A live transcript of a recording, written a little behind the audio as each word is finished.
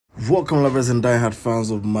Welcome, lovers and diehard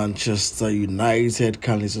fans of Manchester United.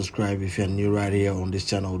 Kindly subscribe if you're new right here on this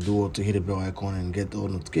channel. Do what to hit the bell icon and get all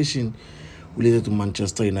notification related to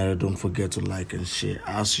Manchester United. Don't forget to like and share.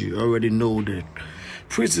 As you already know, the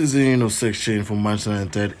preseason section for Manchester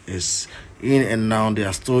United is in, and now they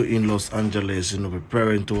are still in Los Angeles,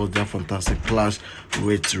 preparing towards their fantastic clash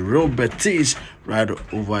with Real Betis right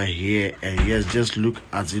over here. And yes, just look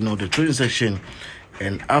at the training section.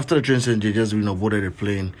 And after the training section, they just boarded the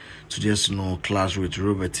plane to just clash with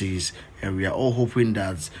Real Betis, and we are all hoping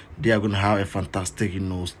that they are going to have a fantastic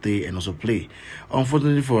stay and also play.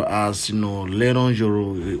 Unfortunately for us, Lennon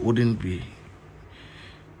Euro wouldn't be.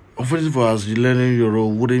 Unfortunately for us, Lennon Euro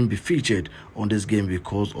wouldn't be featured on this game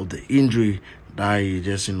because of the injury that he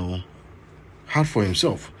just had for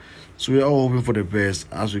himself. So we are all hoping for the best,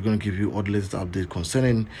 as we're going to give you all the latest update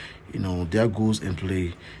concerning their goals and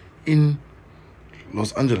play in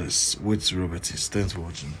Los Angeles with Real Betis. Thanks for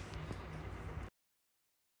watching.